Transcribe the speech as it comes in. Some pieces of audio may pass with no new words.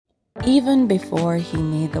Even before he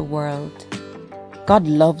made the world, God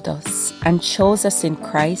loved us and chose us in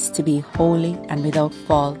Christ to be holy and without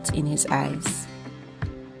fault in his eyes.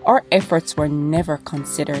 Our efforts were never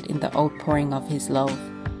considered in the outpouring of his love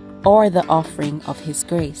or the offering of his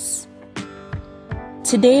grace.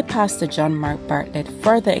 Today, Pastor John Mark Bartlett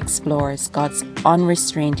further explores God's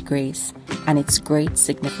unrestrained grace and its great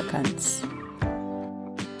significance.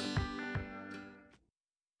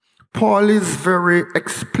 Paul is very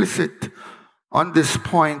explicit on this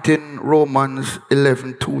point in Romans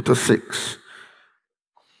 11:2-6.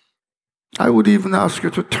 I would even ask you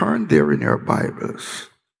to turn there in your Bibles.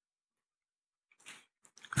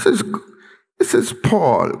 It says,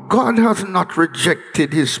 Paul, God has not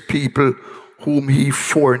rejected his people whom he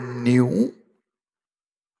foreknew.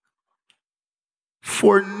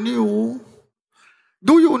 Foreknew.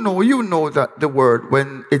 Do you know that the word,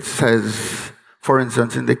 when it says, for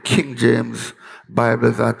instance, in the King James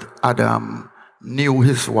Bible, that Adam knew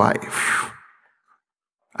his wife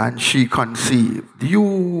and she conceived.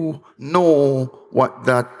 You know what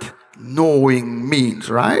that knowing means,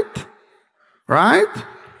 right? Right?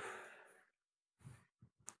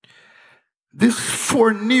 This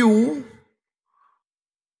foreknew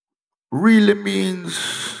really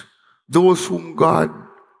means those whom God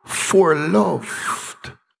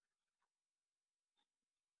foreloved.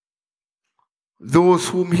 Those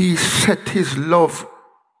whom he set his love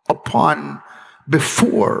upon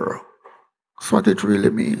before. That's what it really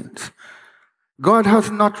means. God has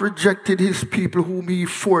not rejected his people whom he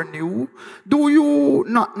foreknew. Do you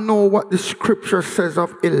not know what the scripture says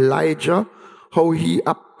of Elijah? How he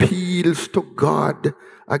appeals to God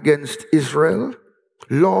against Israel?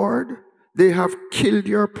 Lord, they have killed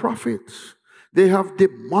your prophets. They have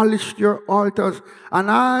demolished your altars, and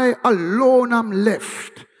I alone am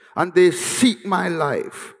left, and they seek my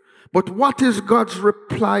life. But what is God's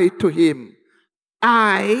reply to him?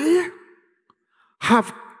 I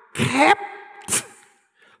have kept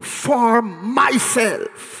for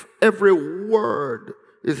myself. Every word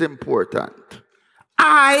is important.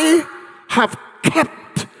 I have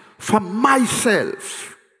kept for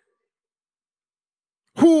myself.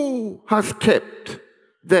 Who has kept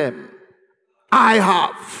them? I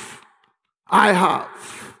have. I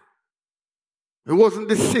have. It wasn't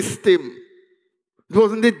the system. It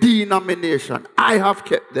wasn't the denomination. I have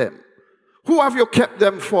kept them. Who have you kept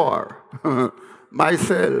them for?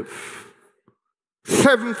 Myself.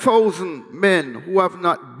 7,000 men who have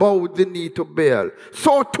not bowed the knee to Baal.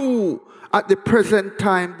 So too, at the present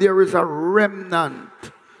time, there is a remnant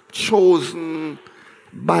chosen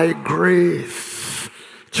by grace.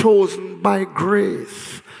 Chosen by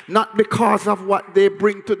grace. Not because of what they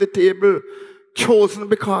bring to the table. Chosen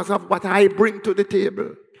because of what I bring to the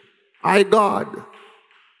table. God.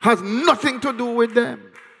 Has nothing to do with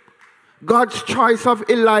them. God's choice of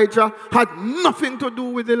Elijah had nothing to do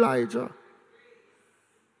with Elijah.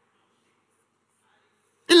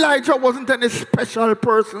 Elijah wasn't any special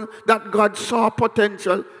person that God saw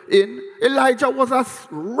potential in. Elijah was a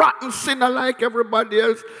rotten sinner like everybody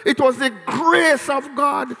else. It was the grace of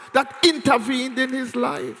God that intervened in his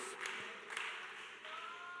life.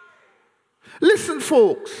 Listen,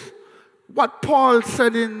 folks, what Paul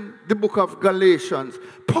said in the book of Galatians.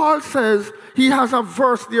 Paul says, he has a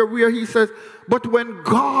verse there where he says, but when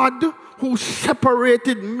God, who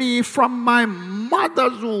separated me from my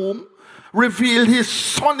mother's womb, revealed his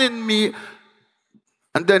son in me,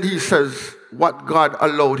 and then he says what God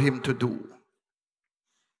allowed him to do.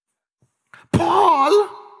 Paul,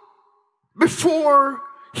 before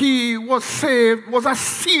he was saved, was a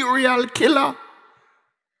serial killer.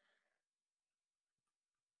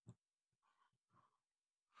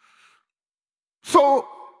 So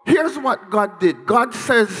here's what God did. God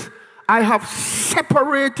says, I have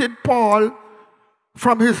separated Paul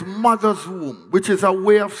from his mother's womb, which is a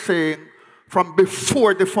way of saying from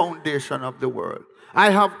before the foundation of the world. I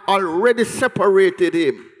have already separated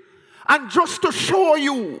him. And just to show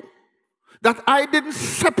you that I didn't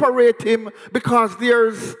separate him because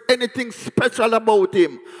there's anything special about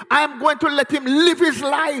him, I'm going to let him live his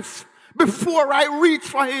life before I reach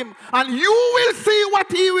for him. And you will see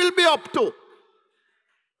what he will be up to.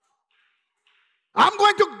 I'm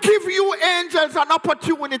going to give you angels an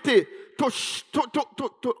opportunity to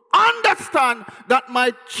understand that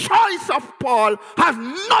my choice of Paul has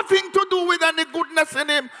nothing to do with any goodness in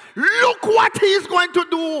him. Look what he's going to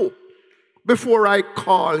do before I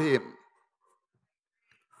call him.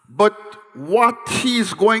 But what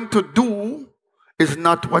he's going to do is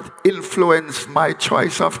not what influenced my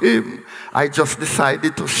choice of him. I just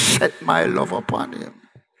decided to set my love upon him.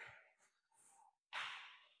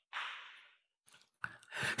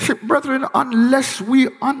 See, brethren, unless we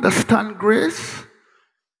understand grace,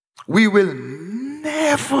 we will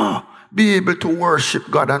never be able to worship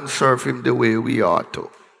God and serve Him the way we ought to.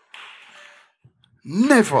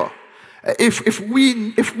 Never. If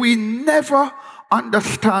we never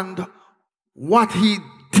understand what He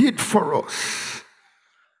did for us,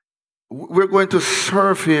 we're going to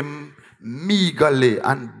serve Him meagerly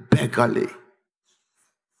and beggarly.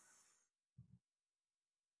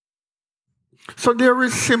 So there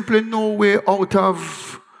is simply no way out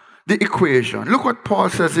of the equation. Look what Paul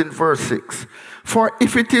says in verse 6. For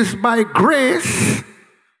if it is by grace,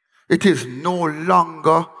 it is no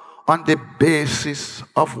longer on the basis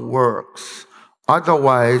of works.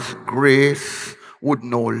 Otherwise, grace would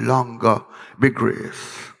no longer be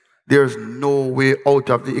grace. There's no way out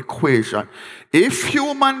of the equation. If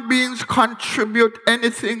human beings contribute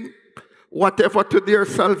anything, whatever, to their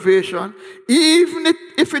salvation, even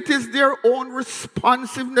if it is their own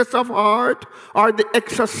responsiveness of heart or the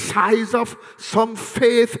exercise of some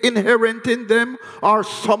faith inherent in them or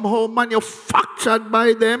somehow manufactured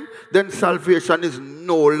by them, then salvation is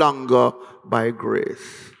no longer by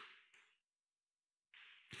grace.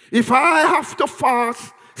 If I have to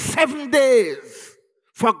fast 7 days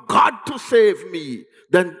for God to save me,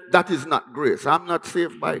 then that is not grace. I'm not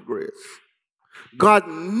saved by grace. God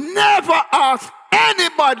never asked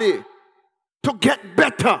anybody to get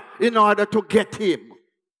better in order to get Him.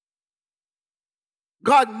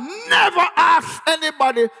 God never asked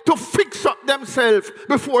anybody to fix up themselves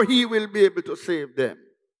before He will be able to save them.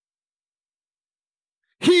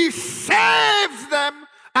 He saves them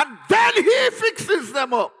and then He fixes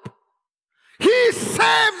them up. He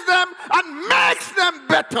saves them and makes them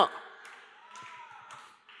better.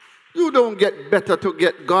 You don't get better to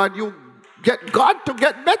get God. You get God to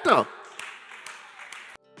get better.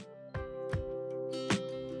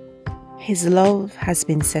 His love has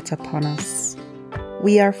been set upon us.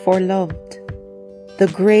 We are foreloved. The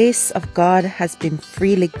grace of God has been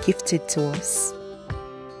freely gifted to us.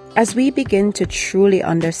 As we begin to truly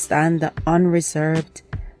understand the unreserved,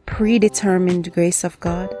 predetermined grace of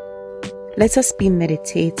God, let us be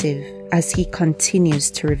meditative as He continues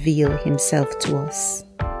to reveal Himself to us.